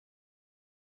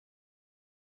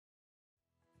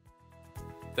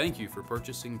Thank you for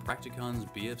purchasing Practicon's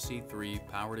BFC3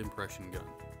 Powered Impression Gun.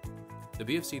 The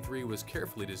BFC3 was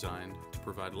carefully designed to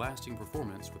provide lasting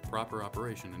performance with proper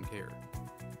operation and care.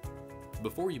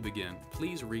 Before you begin,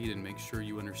 please read and make sure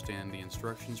you understand the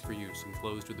instructions for use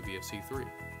enclosed with the BFC3.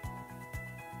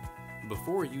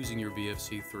 Before using your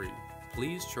BFC3,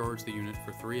 please charge the unit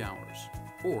for 3 hours,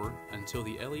 or until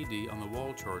the LED on the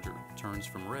wall charger turns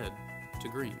from red to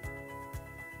green.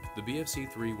 The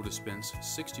BFC3 will dispense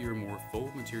 60 or more full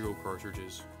material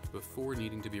cartridges before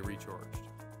needing to be recharged.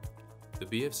 The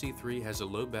BFC3 has a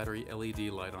low battery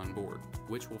LED light on board,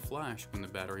 which will flash when the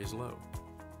battery is low.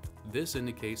 This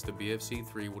indicates the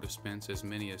BFC3 will dispense as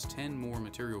many as 10 more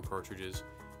material cartridges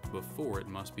before it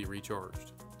must be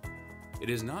recharged. It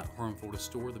is not harmful to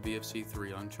store the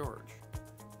BFC3 on charge.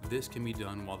 This can be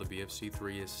done while the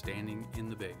BFC3 is standing in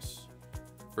the base.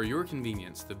 For your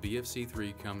convenience, the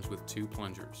BFC3 comes with 2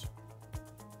 plungers.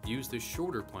 Use the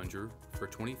shorter plunger for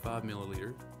 25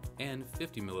 ml and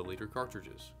 50 ml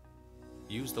cartridges.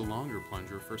 Use the longer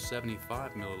plunger for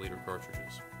 75 ml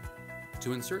cartridges.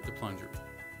 To insert the plunger,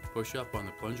 push up on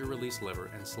the plunger release lever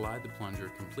and slide the plunger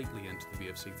completely into the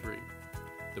BFC3.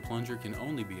 The plunger can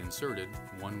only be inserted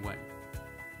one way.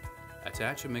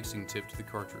 Attach a mixing tip to the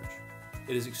cartridge.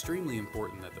 It is extremely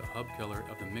important that the hub color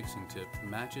of the mixing tip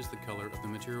matches the color of the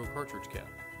material cartridge cap.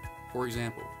 For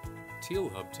example, teal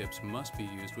hub tips must be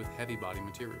used with heavy body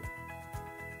material.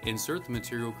 Insert the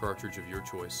material cartridge of your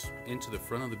choice into the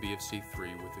front of the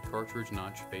BFC3 with the cartridge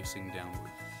notch facing downward,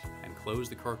 and close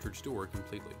the cartridge door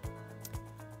completely.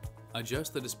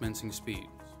 Adjust the dispensing speed.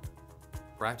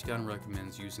 Practicon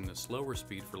recommends using the slower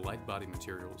speed for light body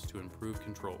materials to improve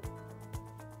control.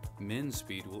 Min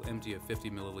speed will empty a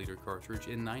 50 ml cartridge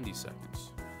in 90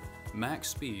 seconds. Max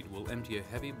speed will empty a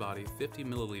heavy body 50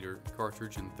 ml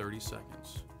cartridge in 30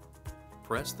 seconds.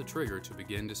 Press the trigger to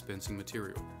begin dispensing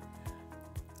material.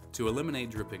 To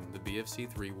eliminate dripping, the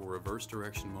BFC3 will reverse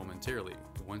direction momentarily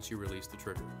once you release the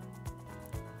trigger.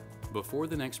 Before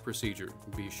the next procedure,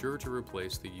 be sure to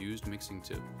replace the used mixing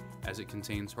tip, as it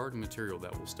contains hardened material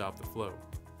that will stop the flow,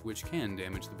 which can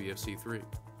damage the BFC3.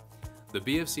 The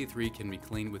BFC3 can be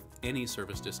cleaned with any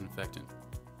surface disinfectant.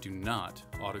 Do not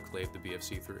autoclave the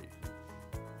BFC3.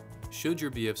 Should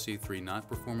your BFC3 not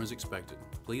perform as expected,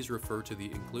 please refer to the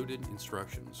included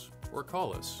instructions or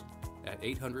call us at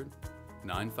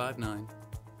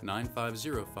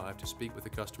 800-959-9505 to speak with a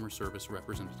customer service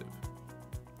representative.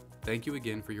 Thank you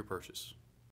again for your purchase.